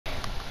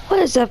What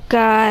is up,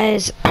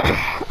 guys?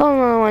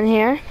 Another one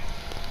here,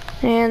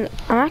 and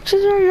I'm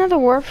actually doing another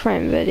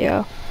Warframe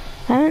video.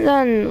 I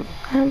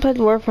haven't played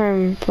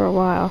Warframe for a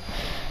while.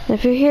 And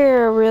if you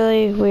hear a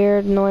really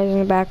weird noise in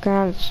the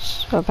background,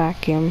 it's a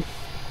vacuum.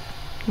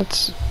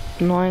 That's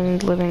annoying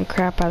the living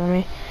crap out of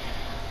me.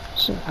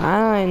 So I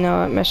don't even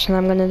know what mission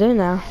I'm gonna do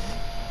now.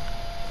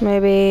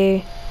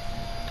 Maybe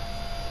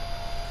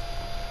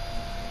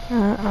I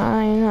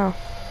don't know.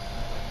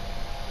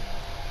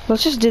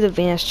 Let's just do the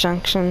Venus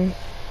Junction.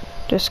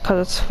 Just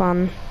 'cause it's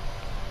fun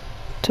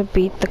to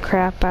beat the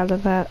crap out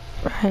of that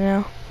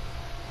Rhino.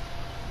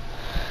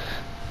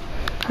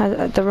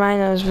 The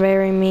Rhino is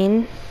very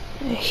mean.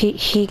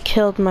 He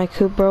killed my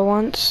Cobra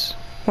once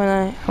when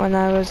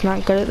I was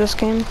not good at this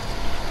game.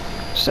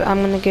 So I'm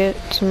gonna get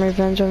some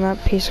revenge on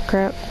that piece of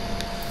crap.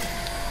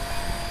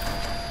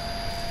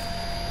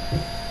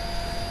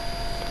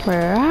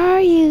 Where are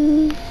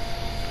you?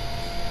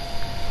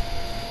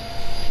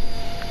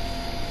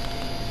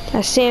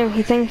 I see him.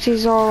 He thinks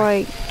he's all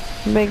like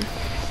big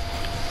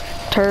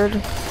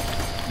turd,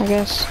 I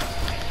guess.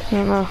 I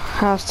don't know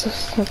how else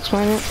to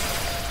explain it.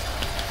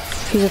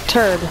 He's a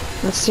turd.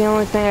 That's the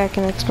only thing I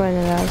can explain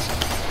it as.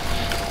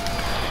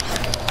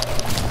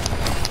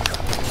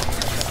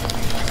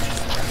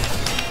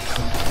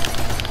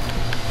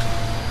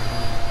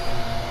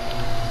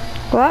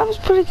 Well, that was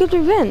pretty good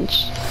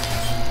revenge.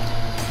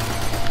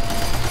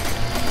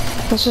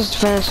 Let's just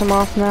finish him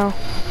off now.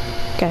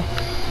 Okay.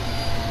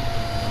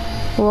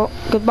 Well,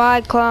 goodbye,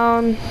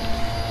 clown.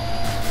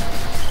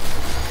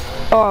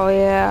 Oh,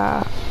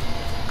 yeah.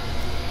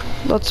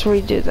 Let's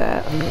redo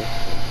that.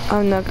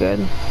 I'm not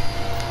good.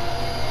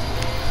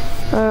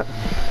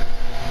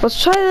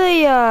 Let's try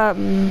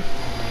the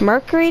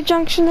Mercury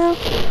Junction now.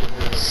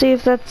 See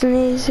if that's an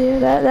easier.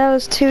 That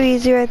was too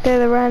easy right there,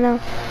 the Rhino.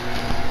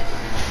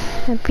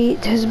 I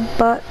beat his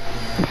butt.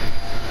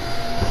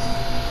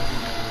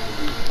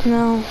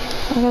 No,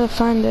 I gotta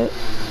find it.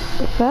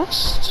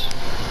 Fast?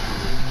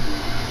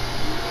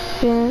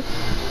 Yeah.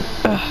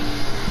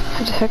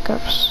 Had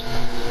hiccups.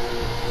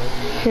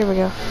 Here we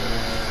go.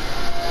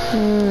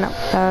 No,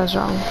 that was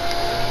wrong.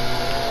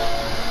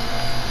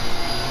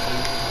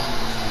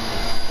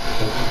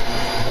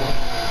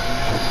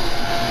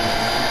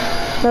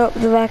 Oh,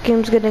 the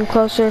vacuum's getting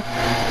closer.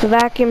 The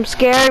vacuum's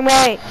scaring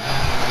me.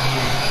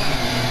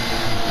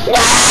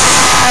 No!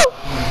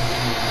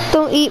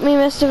 Don't eat me,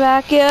 Mr.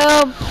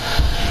 Vacuum.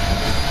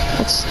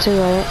 That's too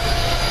late.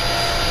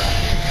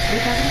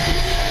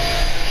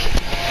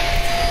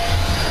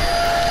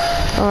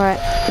 Alright,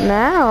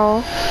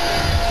 now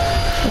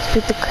let's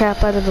beat the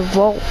crap out of the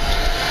vault.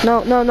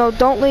 No, no, no,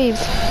 don't leave.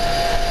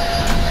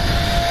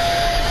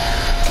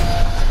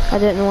 I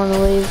didn't want to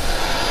leave.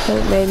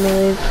 It made me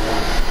leave.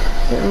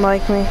 Didn't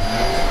like me.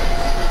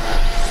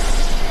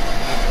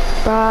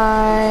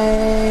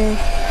 Bye.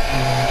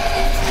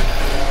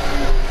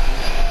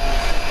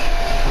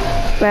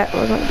 That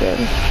wasn't good.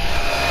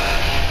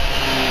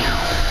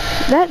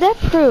 That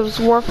proves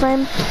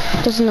Warframe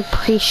doesn't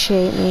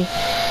appreciate me.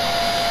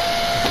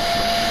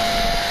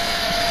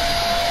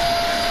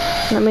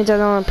 That means I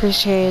don't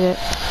appreciate it.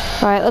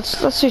 Alright, let's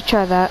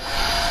retry that.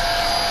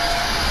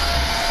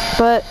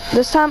 But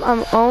this time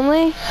I'm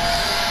only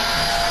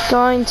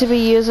going to be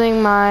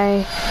using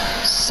my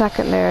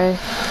secondary.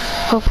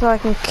 Hopefully I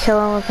can kill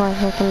him with my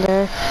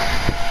secondary.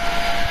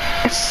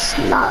 It's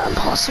not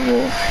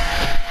impossible.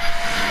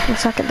 The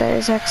secondary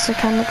is actually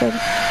kind of good.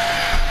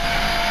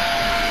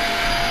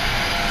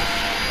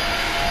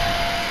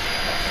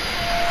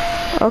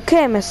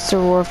 Okay, Mr.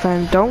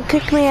 Warframe, don't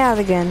kick me out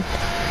again.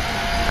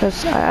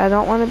 Because I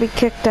don't want to be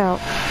kicked out.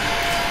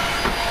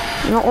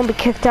 I don't want to be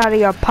kicked out of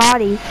your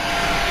party.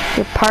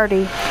 Your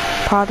party,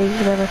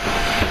 whatever.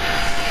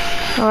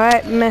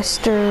 Alright,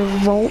 Mr.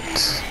 Volt.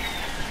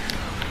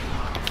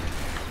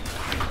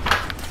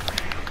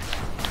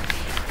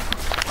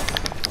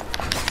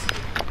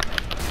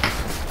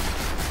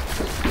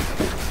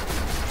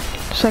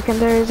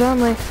 Secondaries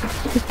only.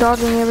 He's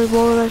dodging every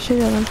bullet I shoot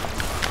at him.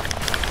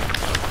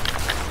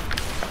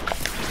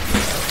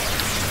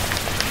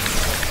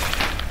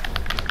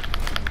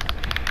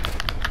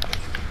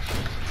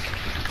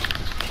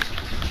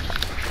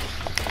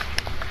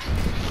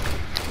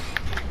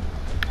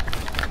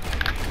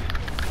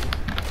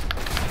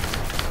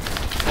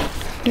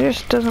 He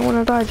just doesn't want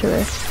to die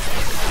today.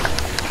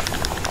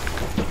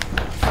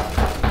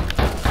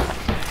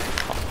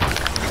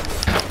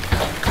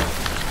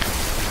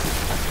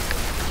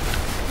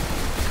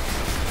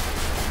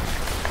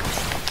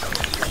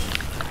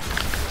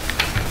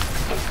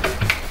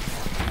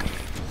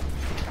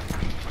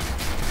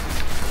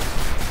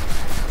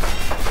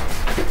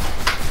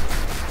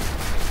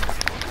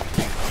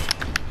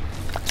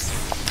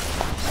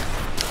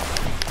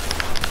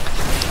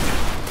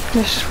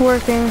 Just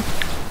working.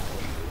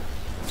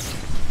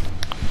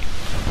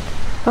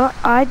 Oh,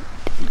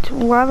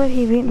 why would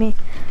he beat me?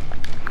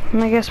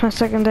 I guess my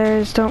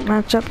secondaries don't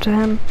match up to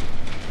him.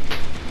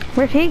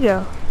 Where'd he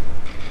go?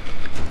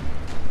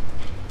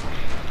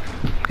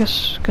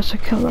 Guess I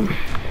killed him.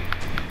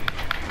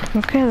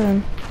 Okay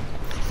then.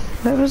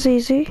 That was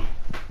easy.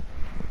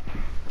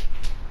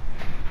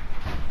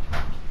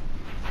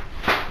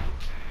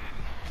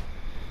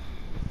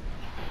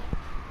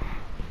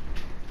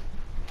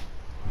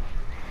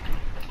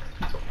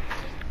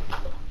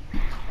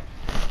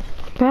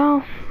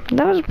 Well,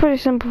 that was a pretty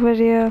simple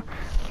video.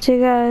 See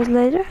you guys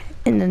later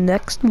in the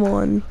next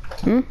one.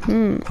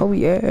 Oh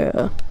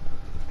yeah.